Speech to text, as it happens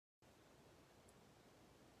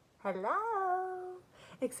Hello!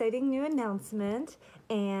 Exciting new announcement,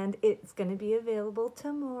 and it's going to be available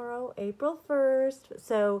tomorrow, April 1st.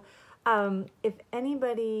 So, if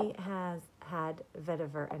anybody has had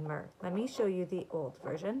vetiver and myrrh, let me show you the old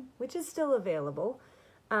version, which is still available.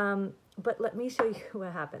 But let me show you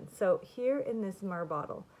what happened. So, here in this myrrh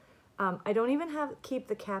bottle, I don't even keep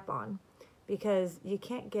the cap on because you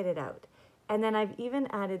can't get it out. And then I've even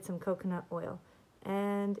added some coconut oil,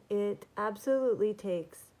 and it absolutely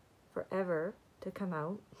takes forever to come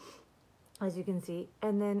out, as you can see.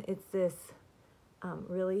 And then it's this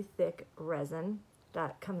really thick resin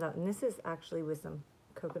that comes out, and this is actually with some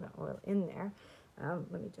coconut oil in there.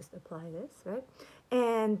 Let me just apply this, right?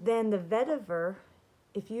 And then the vetiver,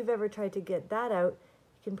 if you've ever tried to get that out,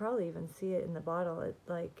 you can probably even see it in the bottle. It's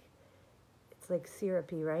like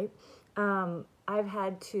syrupy, right? I've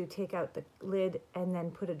had to take out the lid and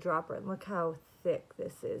then put a dropper, and look how thick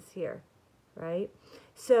this is here, right?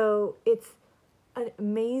 So it's an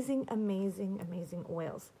amazing, amazing, amazing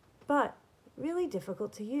oils, but really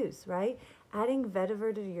difficult to use, right? Adding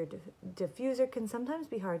vetiver to your diffuser can sometimes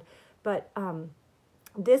be hard, but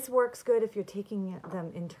this works good if you're taking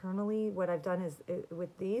them internally. What I've done is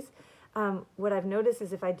with these, what I've noticed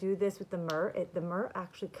is if I do this with the myrrh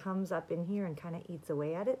actually comes up in here and kind of eats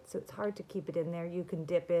away at it. So it's hard to keep it in there. You can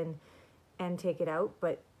dip in and take it out,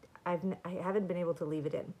 but I haven't been able to leave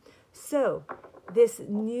it in. So this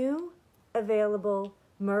new available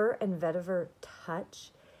Myrrh and Vetiver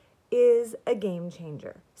Touch is a game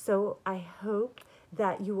changer. So I hope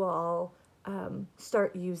that you all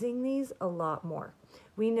start using these a lot more.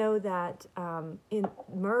 We know that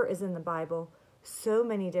myrrh is in the Bible so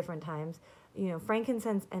many different times. You know,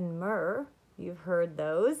 frankincense and myrrh, you've heard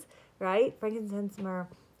those, right? Frankincense, myrrh,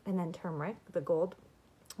 and then turmeric, the gold.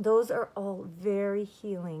 Those are all very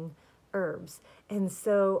healing herbs. And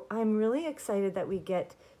so I'm really excited that we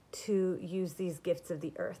get to use these gifts of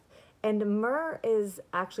the earth. And myrrh is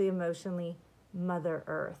actually emotionally Mother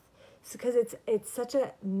Earth, because it's such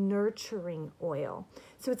a nurturing oil.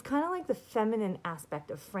 So it's kind of like the feminine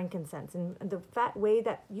aspect of frankincense, and the way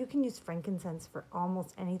that you can use frankincense for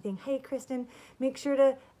almost anything. Hey, Kristen, make sure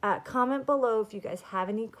to comment below if you guys have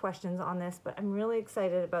any questions on this, but I'm really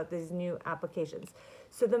excited about these new applications.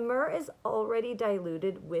 So the myrrh is already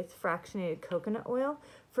diluted with fractionated coconut oil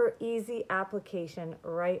for easy application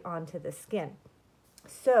right onto the skin.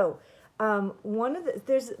 So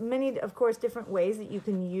there's many, of course, different ways that you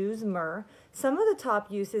can use myrrh. Some of the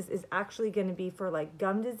top uses is actually going to be for like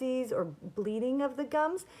gum disease or bleeding of the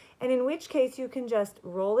gums, and in which case you can just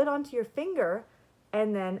roll it onto your finger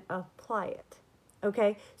and then apply it.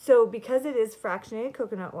 Okay, so because it is fractionated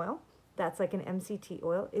coconut oil, that's like an MCT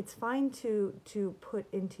oil, it's fine to put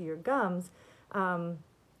into your gums.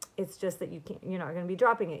 It's just that you're not going to be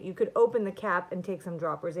dropping it. You could open the cap and take some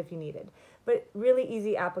droppers if you needed, but really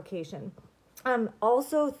easy application.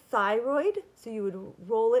 Also thyroid, so you would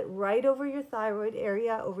roll it right over your thyroid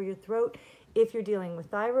area, over your throat. If you're dealing with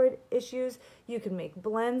thyroid issues, you can make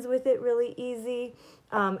blends with it really easy.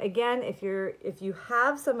 Again, if you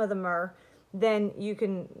have some of the myrrh, then you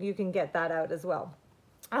can get that out as well.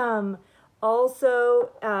 Also,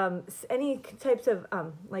 any types of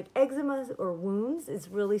like eczema or wounds is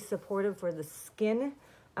really supportive for the skin,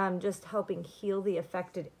 just helping heal the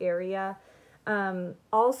affected area.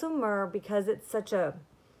 Also myrrh, because it's such a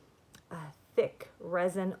thick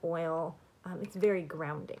resin oil, it's very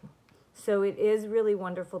grounding. So it is really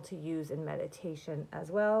wonderful to use in meditation as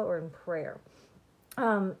well, or in prayer.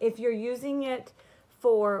 If you're using it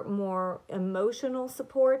for more emotional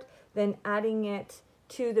support, then adding it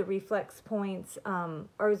to the reflex points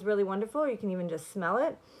is really wonderful. You can even just smell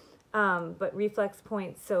it. But reflex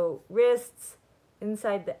points, so wrists,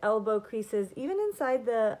 inside the elbow creases, even inside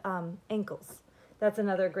the ankles. That's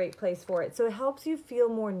another great place for it. So it helps you feel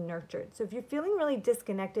more nurtured. So if you're feeling really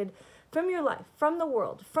disconnected from your life, from the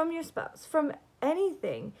world, from your spouse, from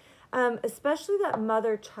anything, especially that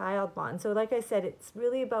mother-child bond. So like I said, it's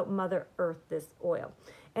really about Mother Earth, this oil.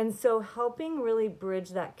 And so helping really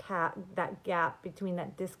bridge that gap between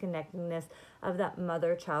that disconnectedness of that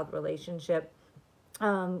mother-child relationship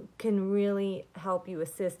can really help you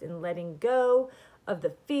assist in letting go of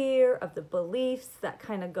the fear, of the beliefs that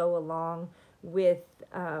kind of go along with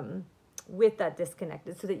that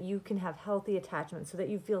disconnected, so that you can have healthy attachment, so that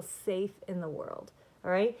you feel safe in the world.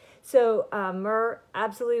 All right. So myrrh,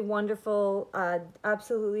 absolutely wonderful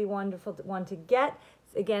one to get.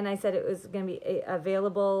 Again, I said it was going to be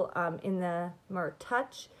available in the Myrrh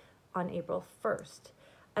Touch on April 1st,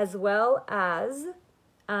 as well as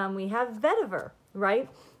we have vetiver, right?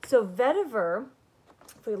 So vetiver,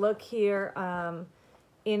 if we look here,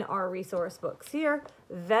 in our resource books here.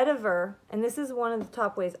 Vetiver, and this is one of the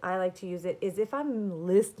top ways I like to use it, is if I'm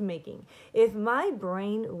list making. If my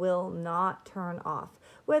brain will not turn off,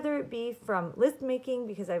 whether it be from list making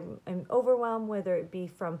because I'm overwhelmed, whether it be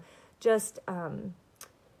from just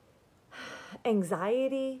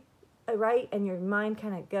anxiety, right? And your mind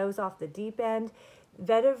kind of goes off the deep end.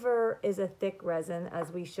 Vetiver is a thick resin,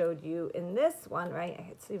 as we showed you in this one, right?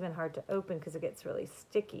 It's even hard to open because it gets really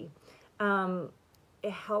sticky.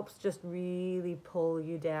 It helps just really pull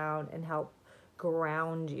you down and help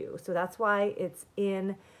ground you. So that's why it's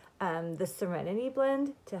in the Serenity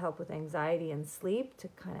blend, to help with anxiety and sleep, to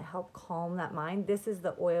kind of help calm that mind. This is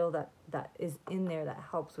the oil that is in there that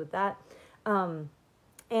helps with that.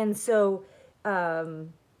 And so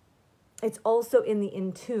it's also in the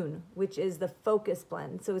In Tune, which is the focus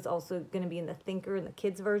blend. So it's also going to be in the Thinker and the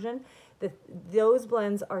Kids version. Those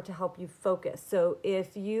blends are to help you focus. So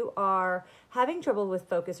if you are having trouble with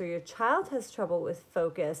focus, or your child has trouble with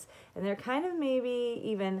focus, and they're kind of maybe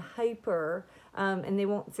even hyper, and they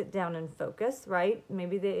won't sit down and focus, right?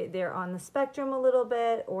 Maybe they're on the spectrum a little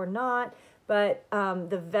bit or not. But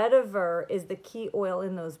the vetiver is the key oil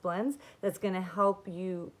in those blends that's going to help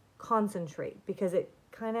you concentrate, because it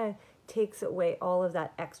kind of takes away all of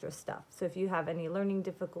that extra stuff. So if you have any learning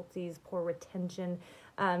difficulties, poor retention,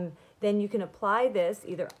 then you can apply this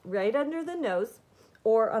either right under the nose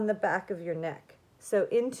or on the back of your neck. So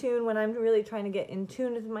in tune, when I'm really trying to get in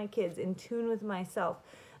tune with my kids, in tune with myself,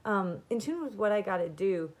 in tune with what I got to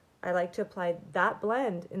do, I like to apply that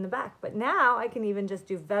blend in the back. But now I can even just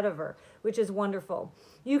do vetiver, which is wonderful.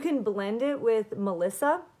 You can blend it with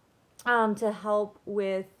Melissa to help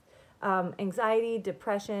with anxiety,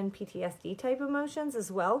 depression, PTSD type emotions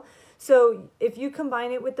as well. So if you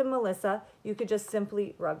combine it with the Melissa, you could just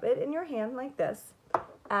simply rub it in your hand like this,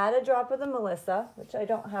 add a drop of the Melissa, which I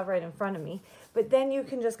don't have right in front of me, but then you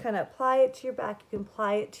can just kind of apply it to your back. You can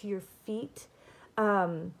apply it to your feet,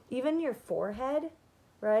 even your forehead,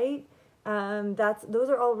 right? Those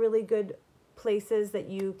are all really good places that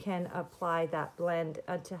you can apply that blend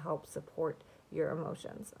to help support your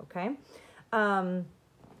emotions, okay?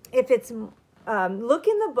 If it's, look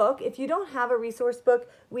in the book. If you don't have a resource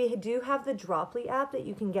book, we do have the Droply app that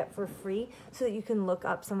you can get for free, so that you can look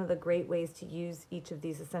up some of the great ways to use each of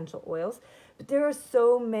these essential oils. But there are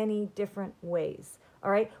so many different ways,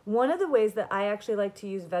 all right? One of the ways that I actually like to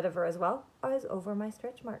use vetiver as well is over my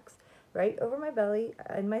stretch marks, right? Over my belly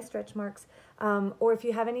and my stretch marks. Or if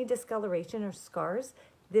you have any discoloration or scars,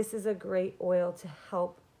 this is a great oil to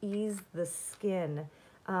help ease the skin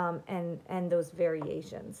and those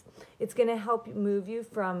variations. It's going to help move you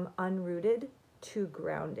from unrooted to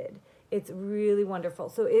grounded. It's really wonderful.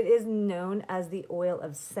 So it is known as the oil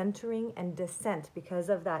of centering and descent because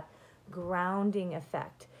of that grounding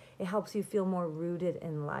effect. It helps you feel more rooted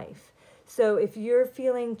in life. So if you're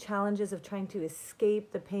feeling challenges of trying to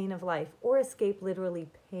escape the pain of life, or escape literally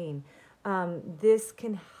pain, this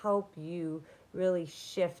can help you really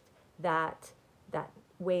shift that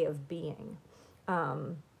way of being.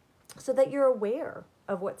 So that you're aware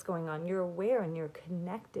of what's going on. You're aware and you're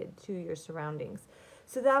connected to your surroundings.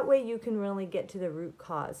 So that way you can really get to the root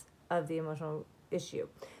cause of the emotional issue.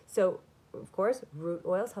 So, of course, root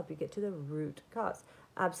oils help you get to the root cause.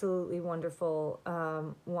 Absolutely wonderful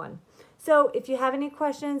one. So if you have any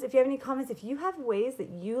questions, if you have any comments, if you have ways that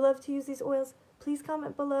you love to use these oils, please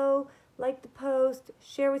comment below, like the post,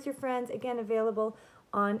 share with your friends. Again, available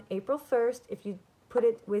on April 1st. If you put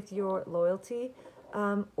it with your loyalty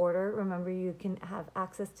order, remember you can have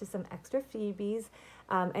access to some extra freebies.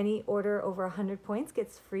 Any order over 100 points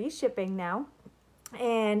gets free shipping now.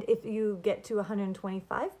 And if you get to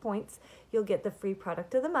 125 points, you'll get the free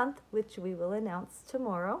product of the month, which we will announce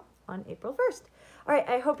tomorrow on April 1st. All right,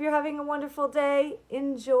 I hope you're having a wonderful day.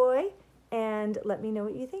 Enjoy, and let me know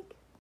what you think.